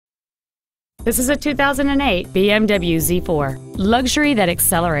This is a 2008 BMW Z4, luxury that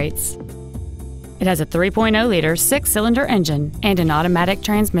accelerates. It has a 3.0-liter six-cylinder engine and an automatic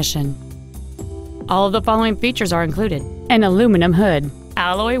transmission. All of the following features are included: an aluminum hood,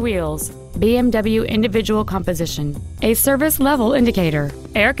 alloy wheels, BMW individual composition, a service level indicator,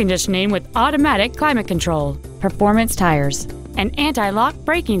 air conditioning with automatic climate control, performance tires, an anti-lock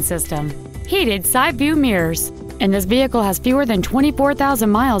braking system, heated side view mirrors, and this vehicle has fewer than 24,000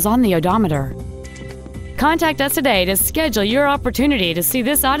 miles on the odometer. Contact us today to schedule your opportunity to see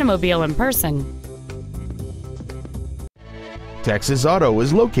this automobile in person. Texas Auto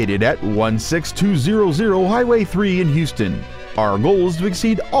is located at 16200 Highway 3 in Houston. Our goal is to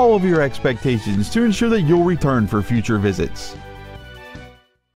exceed all of your expectations to ensure that you'll return for future visits.